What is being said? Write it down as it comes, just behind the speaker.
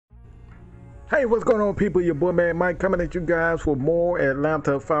Hey, what's going on, people? Your boy, man, Mike, coming at you guys for more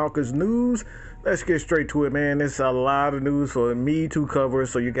Atlanta Falcons news. Let's get straight to it, man. It's a lot of news for me to cover,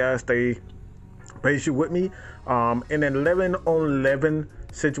 so you guys stay patient with me. In an 11-on-11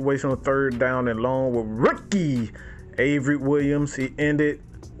 situation on third down and long with rookie Avery Williams, he ended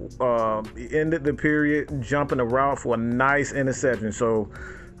the period jumping the route for a nice interception. So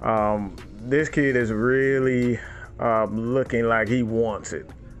this kid is really looking like he wants it.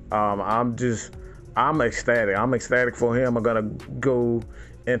 I'm ecstatic. I'm ecstatic for him. I'm gonna go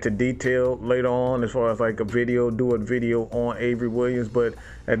into detail later on as far as like do a video on Avery Williams. But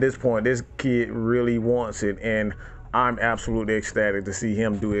at this point, this kid really wants it, and I'm absolutely ecstatic to see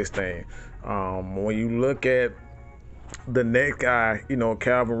him do his thing. When you look at the next guy,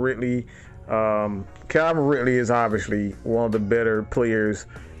 Calvin Ridley. Calvin Ridley is obviously one of the better players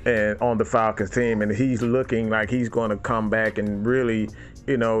on the Falcons team, and he's looking like he's going to come back and really,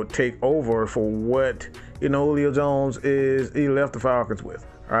 take over for what, Julio Jones he left the Falcons with.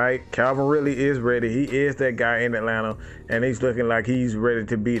 All right, Calvin Ridley is ready. He is that guy in Atlanta, and he's looking like he's ready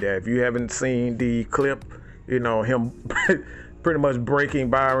to be that. If you haven't seen the clip, him pretty much breaking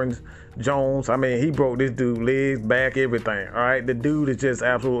Byron Jones. I mean, he broke this dude legs, back, everything. All right, the dude is just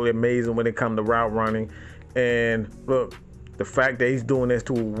absolutely amazing when it comes to route running. And look, the fact that he's doing this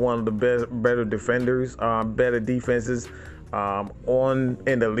to one of the better defenders, better defenses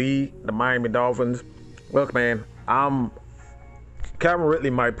in the league, the Miami Dolphins. Look, man, Calvin Ridley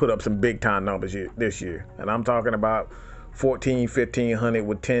might put up some big time numbers this year, and I'm talking about 1,500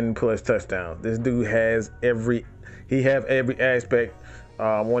 with 10 plus touchdowns. This dude has every aspect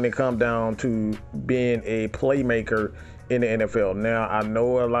when it comes down to being a playmaker in the NFL. Now, I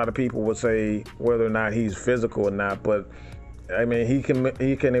know a lot of people would say whether or not he's physical or not, but I mean, he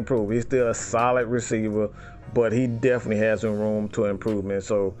can improve. He's still a solid receiver, but he definitely has some room to improvement.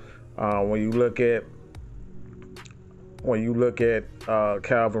 So when you look at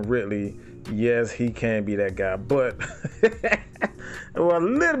Calvin Ridley, yes, he can be that guy. But well, a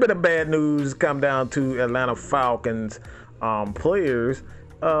little bit of bad news come down to Atlanta Falcons players.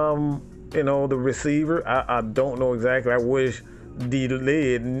 The receiver, I don't know exactly. I wish D.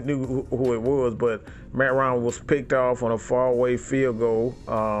 Lid knew who it was, but Matt Ryan was picked off on a faraway field goal.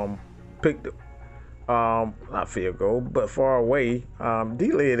 Not field goal, but far away.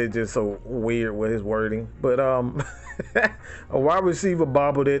 D. Lid is just so weird with his wording. But a wide receiver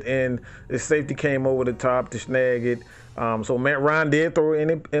bobbled it, and the safety came over the top to snag it. So Matt Ryan did throw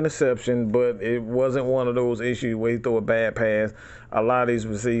an interception, but it wasn't one of those issues where he threw a bad pass. A lot of these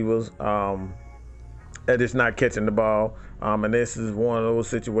receivers are just not catching the ball. And this is one of those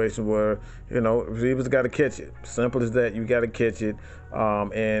situations where, receivers got to catch it. Simple as that. You got to catch it.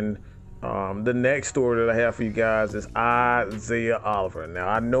 The next story that I have for you guys is Isaiah Oliver. Now,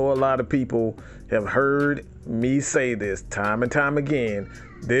 I know a lot of people have heard me say this time and time again.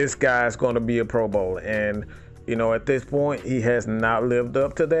 This guy's going to be a Pro Bowler. And, at this point, he has not lived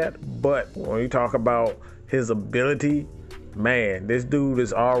up to that. But when you talk about his ability, man, this dude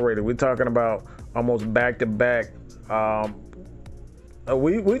is we're talking about almost back-to-back. We're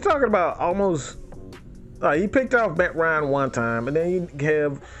talking about almost, he picked off Matt Ryan one time, and then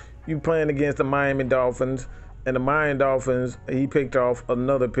you playing against the Miami Dolphins, and the Miami Dolphins, he picked off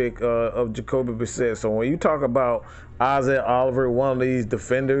another pick of Jacoby Brissett. So when you talk about Isaiah Oliver, one of these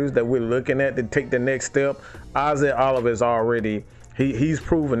defenders that we're looking at to take the next step, Isaiah Oliver is already, he's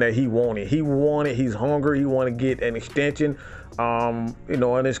proven that he wanted. He's hungry. He want to get an extension,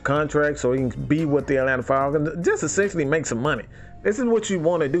 in his contract so he can be with the Atlanta Falcons, just essentially make some money. This is what you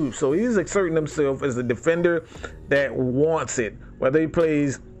want to do. So he's exerting himself as a defender that wants it, whether he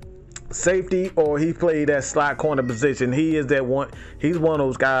plays safety or he played that slot corner position. He is that one. He's one of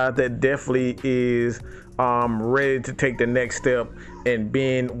those guys that definitely is ready to take the next step and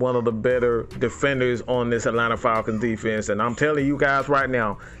being one of the better defenders on this Atlanta Falcons defense. And I'm telling you guys right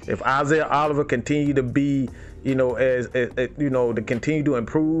now, if Isaiah Oliver continue to be, to continue to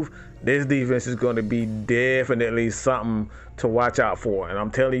improve, this defense is going to be definitely something to watch out for. And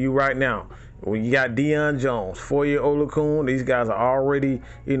I'm telling you right now, when you got Deion Jones, Foye Oluokun, these guys are already,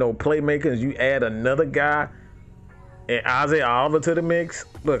 playmakers. You add another guy and Isaiah Oliver to the mix.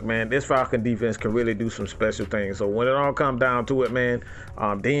 Look, man, this Falcon defense can really do some special things. So when it all comes down to it, man,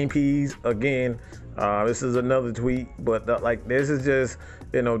 Dean Pease, again, this is another tweet, but this is just,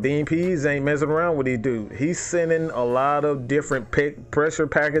 Dean Pease ain't messing around with these dudes. He's sending a lot of different pressure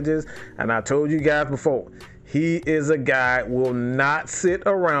packages, and I told you guys before, he is a guy will not sit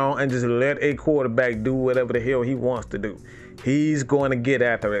around and just let a quarterback do whatever the hell he wants to do. He's going to get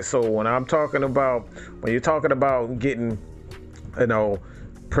after it. So when you're talking about getting,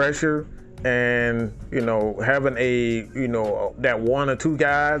 pressure and having that one or two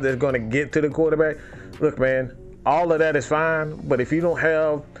guys that's going to get to the quarterback. Look, man, all of that is fine, but if you don't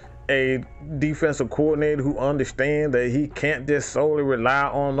have a defensive coordinator who understands that he can't just solely rely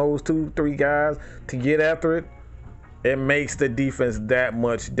on those 2-3 guys to get after it, it makes the defense that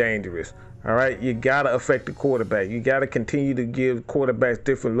much dangerous. All right, you gotta affect the quarterback. You gotta continue to give quarterbacks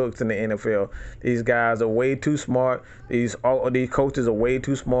different looks in the NFL. These guys are way too smart. These coaches are way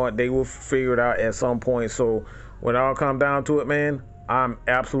too smart. They will figure it out at some point. So when it all comes down to it, man, I'm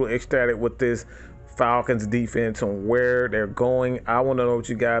absolutely ecstatic with this Falcons defense and where they're going. I want to know what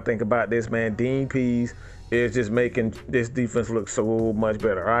you guys think about this, man. Dean Pease is just making this defense look so much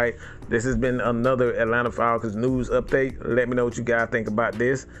better. All right, this has been another Atlanta Falcons news update. Let me know what you guys think about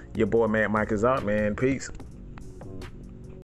this. Your boy Mad Mike is out, man. Peace.